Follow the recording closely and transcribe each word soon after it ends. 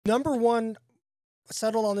Number one,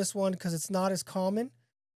 settled on this one because it's not as common,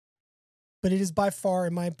 but it is by far,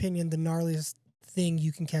 in my opinion, the gnarliest thing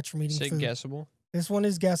you can catch from eating Say food. guessable. This one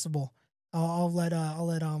is guessable. I'll let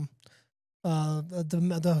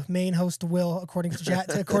the main host Will, according to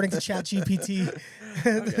ChatGPT,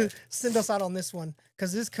 Okay. send us out on this one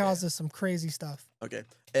because this causes some crazy stuff. Okay.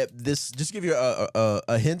 This just to give you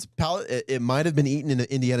a hint, palate. It might have been eaten in an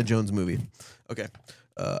Indiana Jones movie. Okay.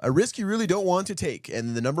 A risk you really don't want to take,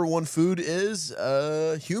 and the number one food is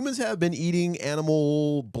humans have been eating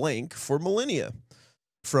animal blank for millennia,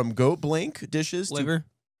 from goat blank dishes Liver.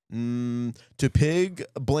 to pig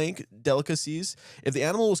blank delicacies. If the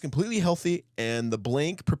animal was completely healthy and the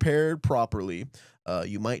blank prepared properly,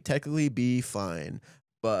 you might technically be fine.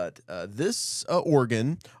 But this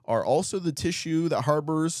organ are also the tissue that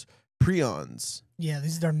harbors prions. Yeah,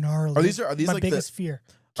 these are gnarly. Are these my like biggest fear?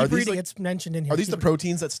 are Keep these reading. like- It's mentioned in here. Are these the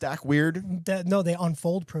proteins that stack weird? No, they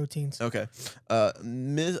unfold proteins. Okay.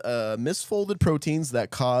 Misfolded proteins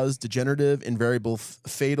that cause degenerative and variable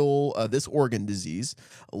fatal this organ disease,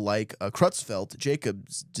 like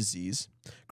Creutzfeldt-Jakob's disease.